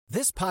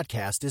This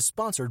podcast is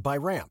sponsored by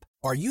Ramp.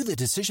 Are you the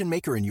decision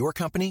maker in your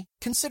company?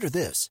 Consider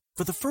this.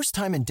 For the first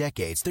time in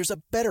decades, there's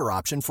a better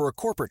option for a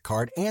corporate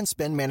card and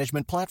spend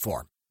management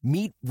platform.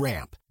 Meet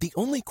Ramp, the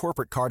only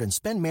corporate card and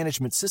spend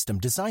management system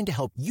designed to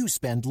help you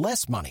spend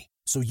less money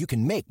so you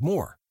can make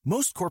more.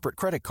 Most corporate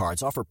credit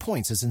cards offer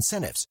points as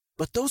incentives,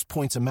 but those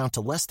points amount to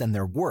less than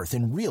their worth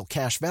in real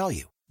cash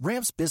value.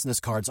 Ramp's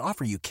business cards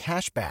offer you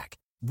cash back,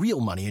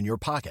 real money in your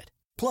pocket.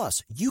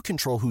 Plus, you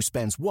control who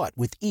spends what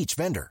with each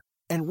vendor.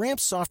 And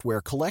Ramp's software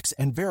collects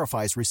and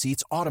verifies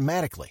receipts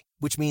automatically,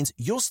 which means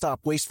you'll stop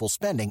wasteful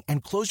spending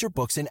and close your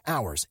books in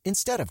hours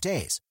instead of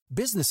days.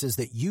 Businesses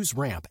that use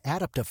Ramp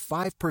add up to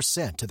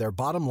 5% to their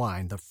bottom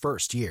line the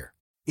first year.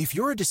 If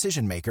you're a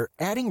decision maker,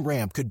 adding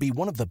Ramp could be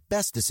one of the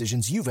best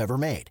decisions you've ever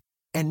made.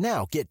 And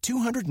now get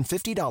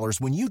 $250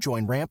 when you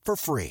join Ramp for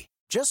free.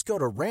 Just go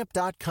to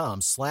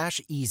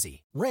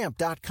ramp.com/easy.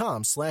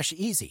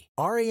 Ramp.com/easy.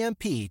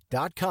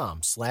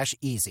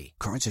 RAMP.com/easy.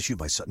 Cards issued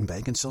by Sutton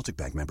Bank and Celtic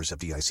Bank, members of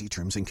FDIC.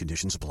 Terms and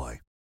conditions apply.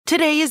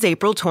 Today is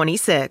April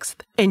 26th,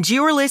 and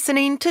you are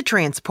listening to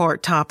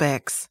Transport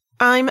Topics.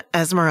 I'm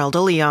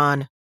Esmeralda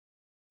Leon.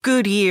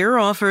 Goodyear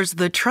offers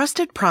the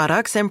trusted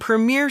products and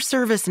premier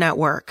service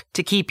network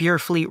to keep your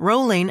fleet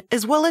rolling,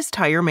 as well as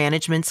tire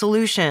management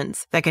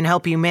solutions that can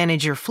help you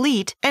manage your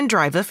fleet and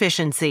drive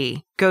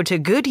efficiency. Go to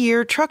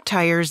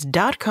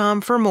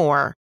GoodyearTruckTires.com for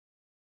more.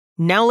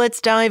 Now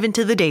let's dive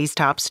into the day's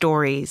top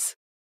stories.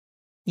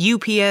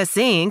 UPS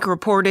Inc.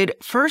 reported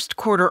first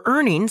quarter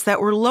earnings that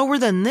were lower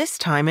than this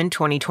time in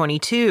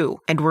 2022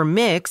 and were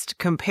mixed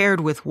compared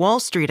with Wall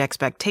Street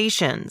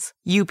expectations.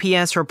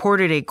 UPS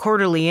reported a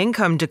quarterly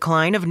income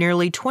decline of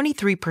nearly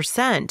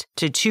 23%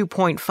 to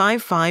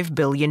 $2.55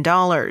 billion,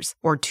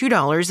 or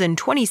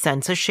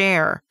 $2.20 a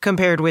share,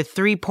 compared with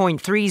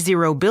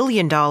 $3.30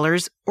 billion,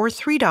 or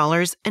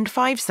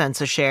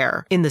 $3.05 a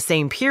share, in the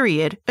same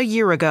period a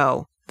year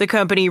ago. The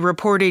company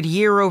reported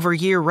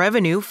year-over-year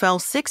revenue fell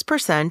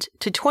 6%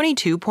 to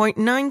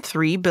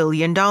 $22.93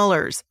 billion,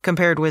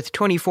 compared with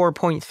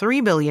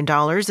 $24.3 billion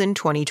in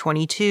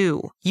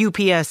 2022.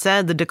 UPS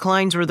said the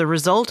declines were the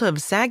result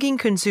of sagging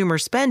consumer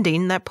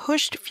spending that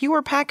pushed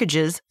fewer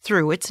packages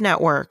through its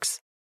networks.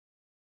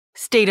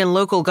 State and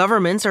local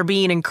governments are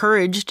being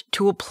encouraged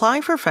to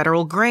apply for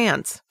federal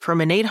grants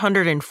from an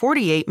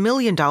 $848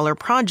 million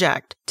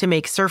project to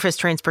make surface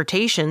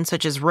transportation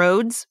such as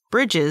roads,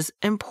 bridges,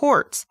 and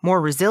ports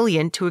more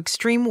resilient to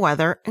extreme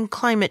weather and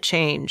climate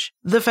change.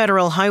 The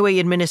Federal Highway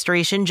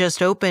Administration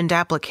just opened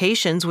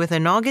applications with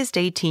an August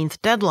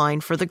 18th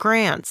deadline for the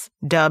grants,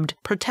 dubbed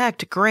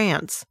Protect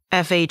Grants.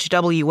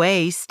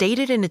 FHWA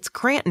stated in its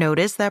grant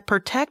notice that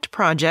Protect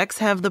projects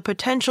have the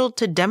potential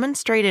to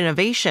demonstrate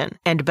innovation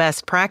and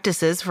best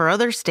practices for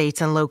other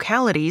states and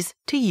localities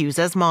to use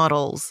as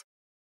models.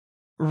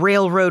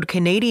 Railroad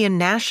Canadian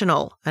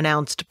National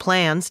announced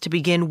plans to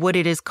begin what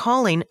it is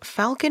calling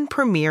Falcon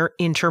Premier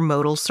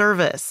Intermodal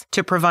Service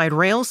to provide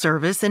rail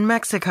service in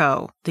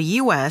Mexico, the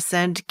U.S.,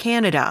 and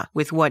Canada,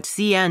 with what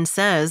CN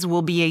says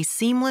will be a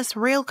seamless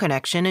rail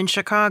connection in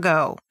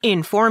Chicago.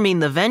 Informing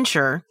the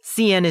venture,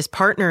 CN is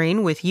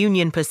partnering with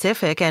Union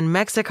Pacific and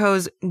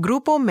Mexico's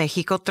Grupo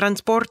México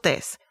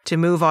Transportes to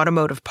move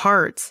automotive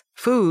parts,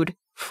 food,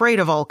 freight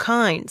of all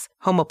kinds,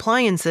 home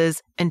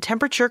appliances, and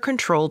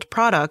temperature-controlled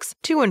products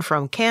to and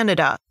from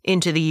Canada,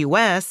 into the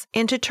U.S.,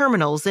 and to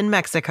terminals in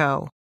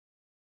Mexico.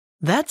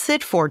 That's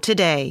it for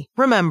today.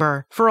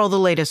 Remember, for all the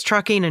latest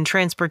trucking and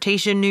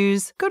transportation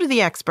news, go to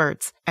the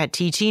experts at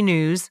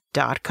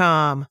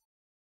ttnews.com.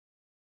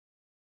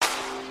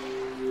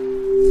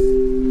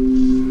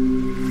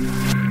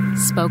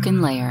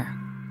 Spoken Layer.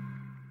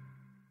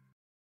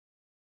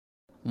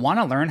 Want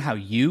to learn how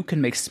you can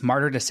make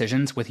smarter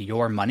decisions with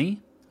your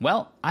money?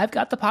 Well, I've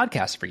got the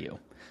podcast for you.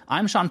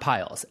 I'm Sean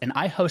Piles, and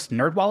I host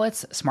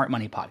NerdWallet's Smart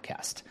Money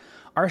Podcast.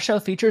 Our show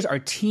features our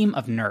team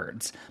of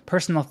nerds,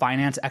 personal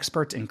finance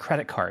experts in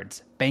credit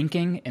cards,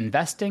 banking,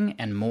 investing,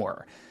 and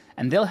more.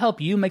 And they'll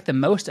help you make the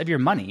most of your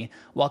money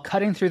while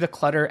cutting through the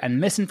clutter and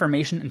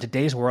misinformation in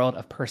today's world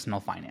of personal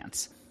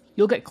finance.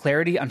 You'll get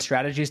clarity on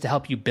strategies to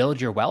help you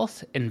build your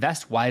wealth,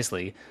 invest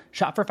wisely,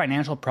 shop for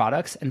financial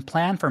products, and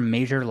plan for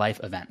major life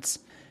events.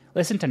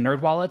 Listen to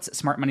NerdWallet's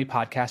Smart Money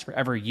Podcast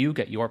wherever you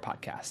get your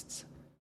podcasts.